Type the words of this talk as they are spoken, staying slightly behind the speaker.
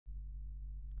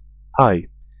Hi,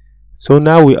 so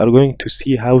now we are going to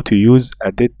see how to use a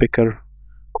date picker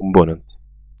component.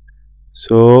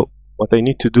 So what I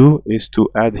need to do is to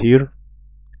add here,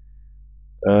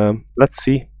 let's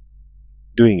see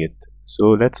doing it.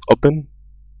 So let's open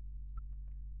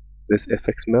this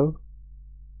FXML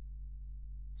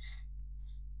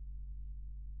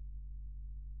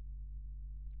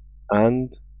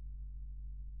and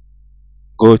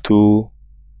go to,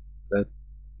 let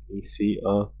me see,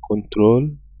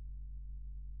 control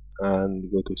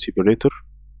and go to separator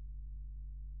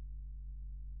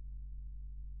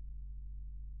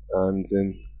and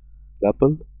then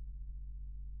label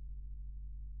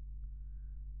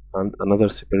and another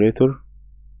separator.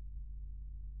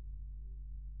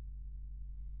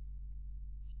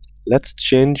 Let's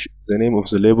change the name of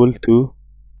the label to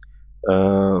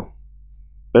uh,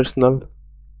 personal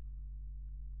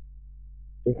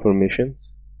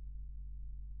informations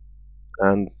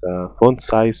and the font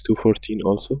size 214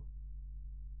 also.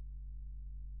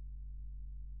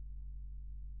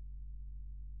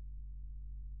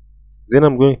 Then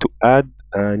I'm going to add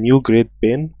a new grade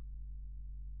pane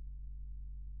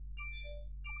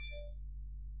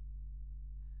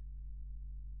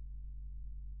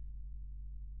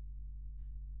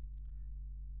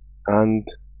and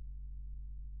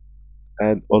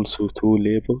add also two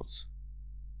labels.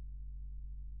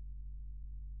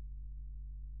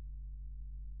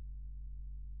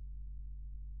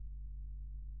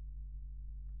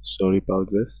 Sorry about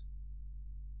this.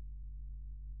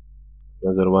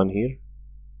 Another one here.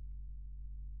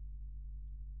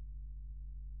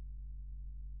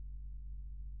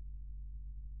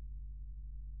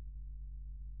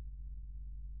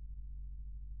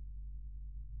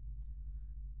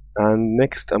 And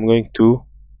next I'm going to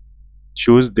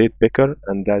choose date picker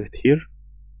and add it here.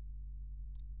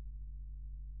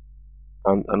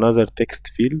 And another text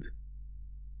field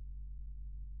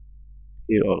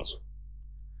here also.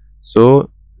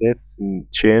 So let's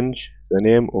change the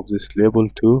name of this label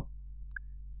to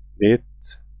date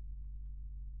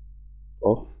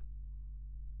of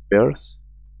birth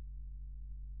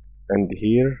and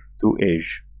here to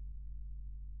age.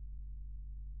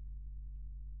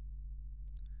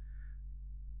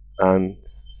 And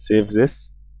save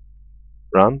this,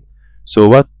 run. So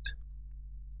what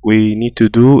we need to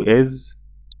do is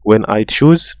when I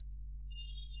choose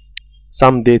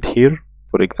some date here,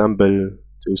 for example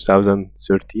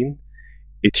 2013,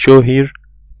 it show here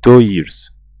 2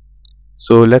 years.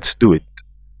 So let's do it.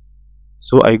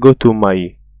 So I go to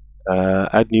my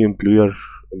add new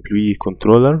employee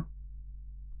controller,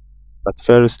 but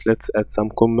first let's add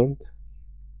some comment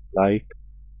like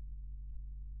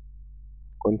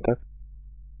contact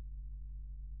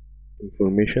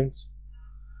informations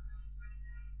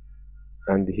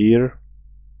and here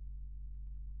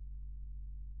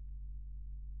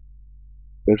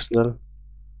personal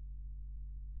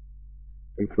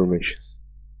informations.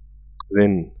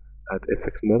 Then add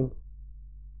fxml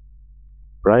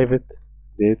private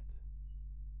date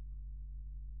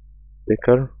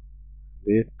picker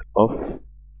date of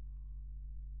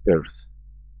birth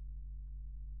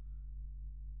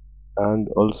and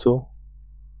also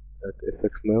at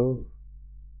fxml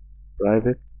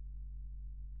private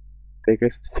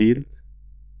text field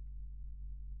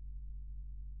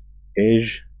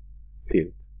age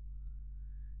field.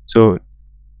 So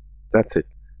that's it.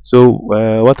 So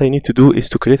what I need to do is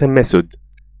to create a method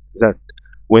that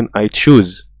when I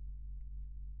choose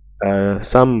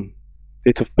some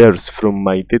date of birth from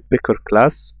my date picker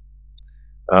class,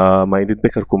 my date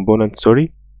picker component,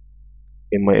 sorry,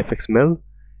 in my fxml,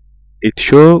 it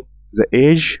show the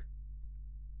age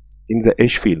in the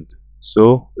age field.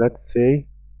 So let's say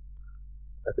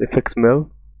at fxml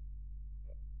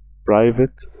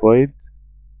private void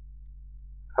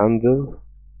handle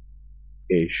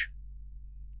age,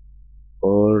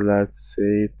 or let's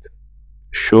say it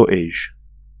show age.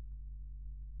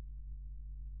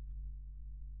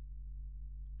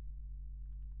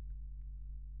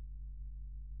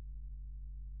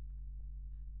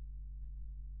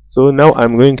 So now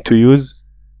I'm going to use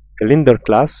calendar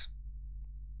class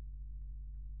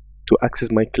to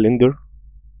access my calendar.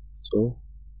 So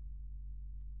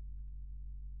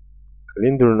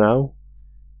calendar now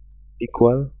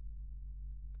equal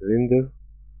calendar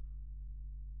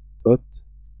dot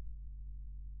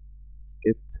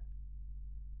get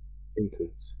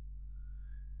instance.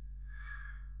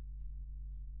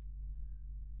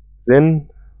 Then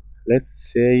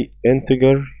let's say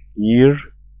integer year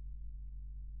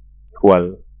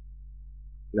equal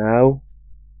now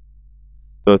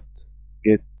dot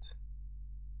get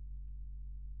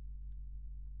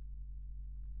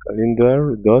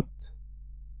calendar dot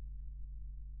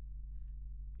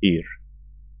year.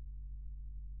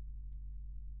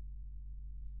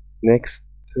 Next,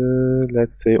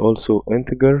 let's say also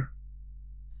integer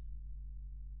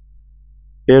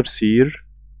birth year,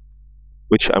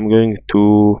 which I'm going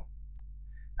to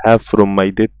have from my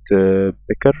date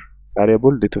picker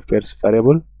variable, date of birth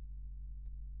variable,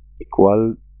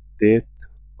 equal date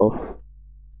of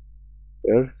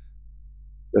birth.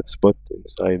 Let's put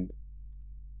inside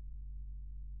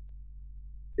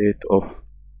date of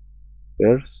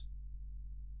birth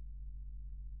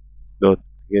dot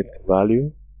get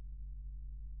value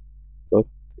dot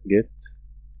get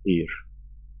year.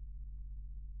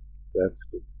 That's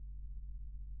good.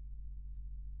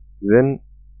 Then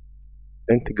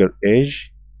integer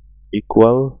age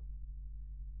equal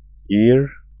year,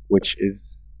 which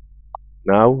is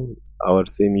now our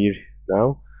same year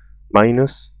now,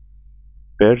 minus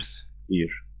birth year.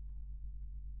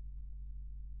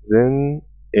 Then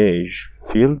age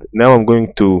field. Now I'm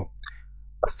going to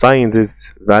assign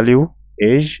this value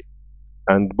age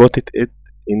and put it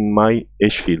in my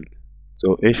age field.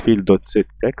 So age field dot set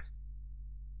text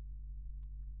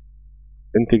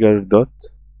integer dot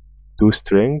to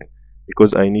string,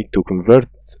 because I need to convert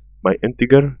my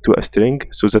integer to a string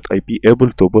so that I be able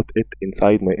to put it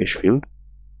inside my age field,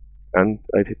 and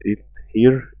write it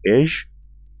here age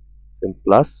then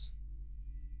plus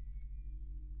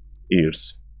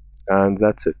years, and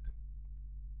that's it.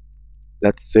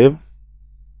 Let's save,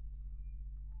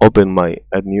 open my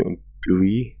add new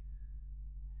employee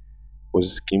with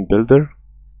scheme builder,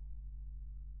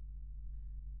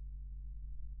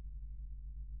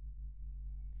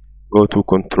 go to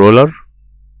controller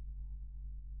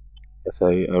as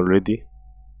I already,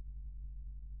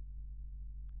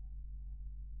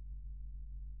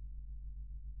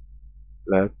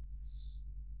 let's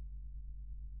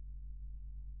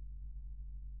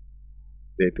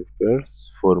date of birth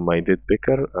for my date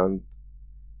picker and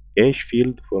age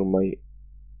field for my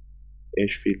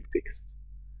age field text,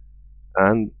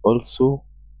 and also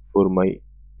for my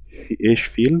age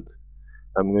field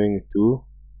I'm going to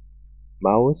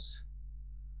mouse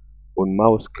on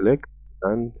mouse click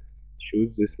and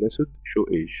choose this method show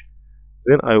age.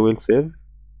 Then I will save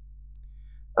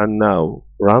and now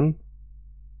run,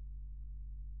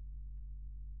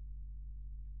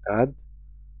 add.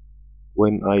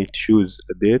 When I choose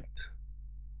a date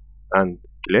and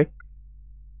click,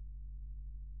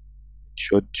 it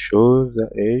should show the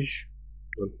age.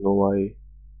 Don't know why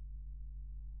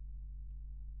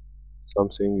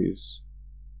something is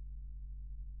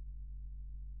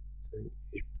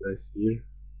age plus here.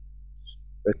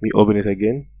 Let me open it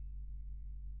again.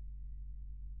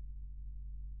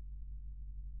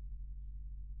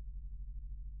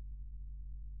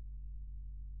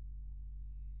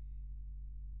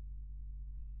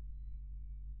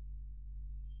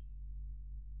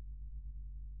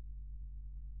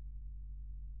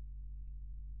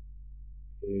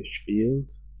 Age field,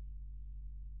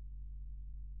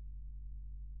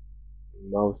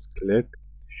 mouse click,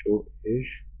 show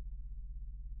age.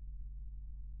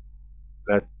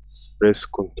 Let's press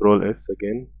Ctrl S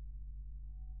again.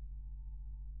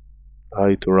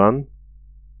 Try to run.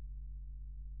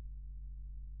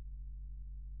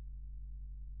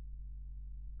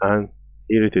 And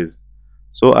here it is.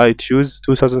 So I choose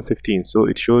 2015, so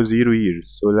it shows 0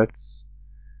 years. So let's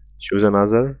choose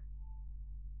another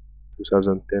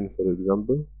 2010 for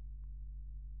example,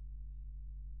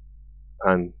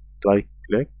 and right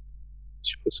click, it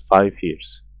shows 5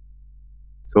 years.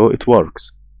 So it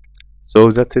works.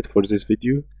 So that's it for this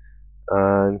video,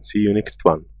 and see you next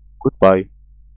one. Goodbye.